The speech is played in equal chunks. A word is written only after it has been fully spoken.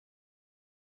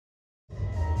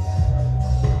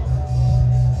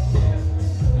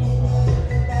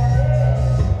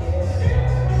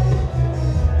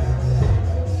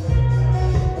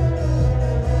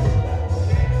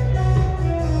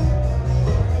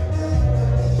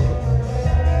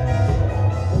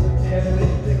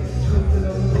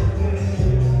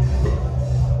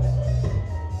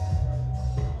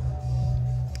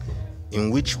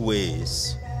which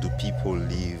ways do people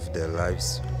live their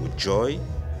lives with joy,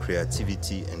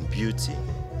 creativity, and beauty?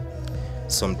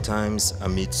 Sometimes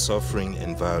amid suffering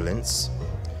and violence,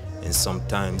 and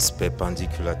sometimes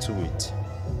perpendicular to it.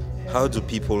 How do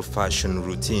people fashion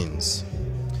routines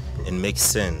and make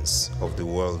sense of the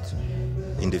world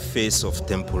in the face of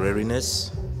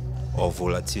temporariness or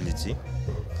volatility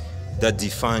that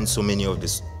defines so many of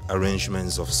the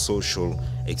arrangements of social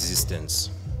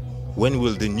existence? When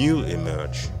will the new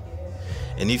emerge?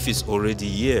 And if it's already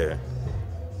here,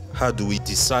 how do we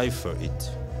decipher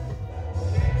it?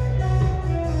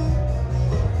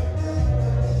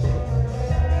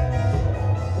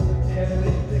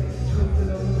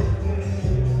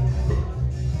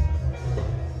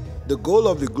 The goal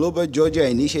of the Global Georgia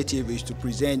Initiative is to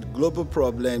present global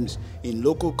problems in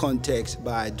local context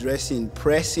by addressing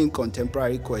pressing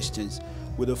contemporary questions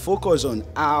with a focus on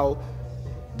how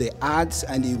the arts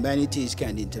and the humanities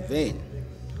can intervene.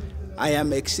 I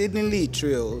am exceedingly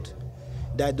thrilled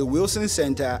that the Willson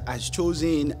Center has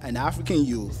chosen an African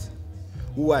youth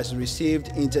who has received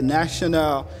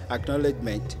international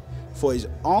acknowledgement for his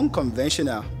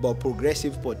unconventional but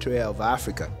progressive portrayal of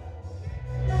Africa.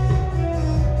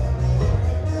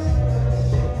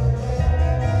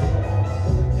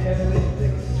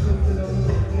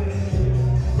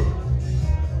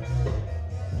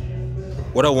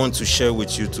 What I want to share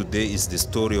with you today is the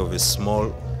story of a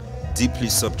small, deeply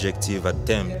subjective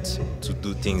attempt to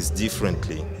do things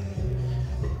differently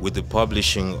with the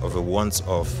publishing of a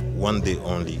once-off,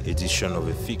 one-day-only edition of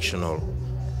a fictional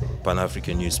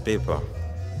Pan-African newspaper.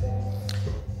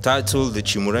 Titled The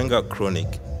Chimurnga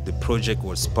Chronic, the project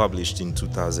was published in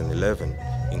 2011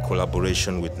 in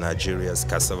collaboration with Nigeria's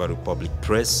Cassava Republic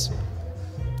Press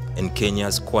and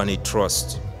Kenya's Kwani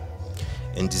Trust,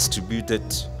 and distributed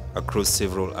across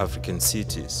several African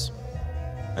cities.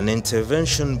 An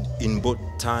intervention in both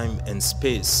time and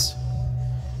space.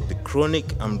 The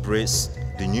Chronic embraced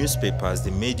the newspaper as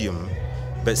the medium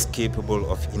best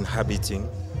capable of inhabiting,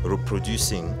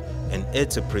 reproducing, and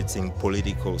interpreting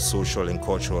political, social, and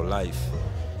cultural life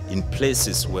in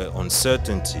places where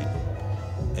uncertainty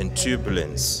and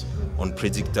turbulence,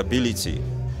 unpredictability,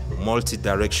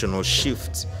 multi-directional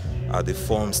shift are the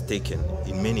forms taken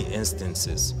in many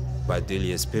instances by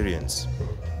daily experience.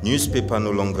 Newspapers no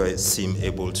longer seem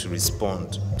able to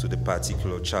respond to the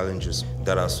particular challenges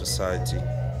that our society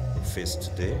faces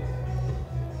today,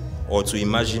 or to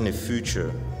imagine a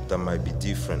future that might be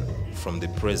different from the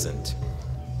present.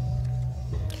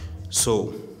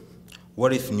 So,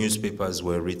 what if newspapers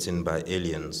were written by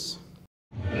aliens?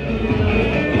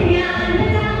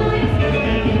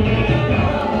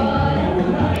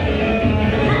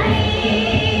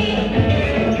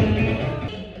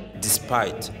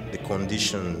 Despite the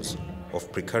conditions of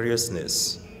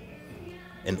precariousness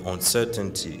and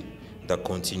uncertainty that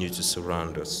continue to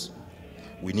surround us,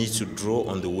 we need to draw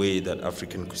on the way that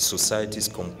African societies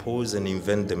compose and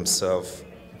invent themselves,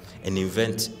 and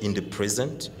invent in the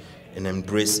present, and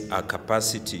embrace our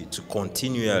capacity to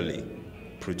continually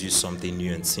produce something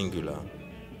new and singular.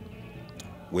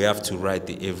 We have to write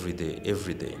the everyday,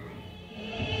 every day.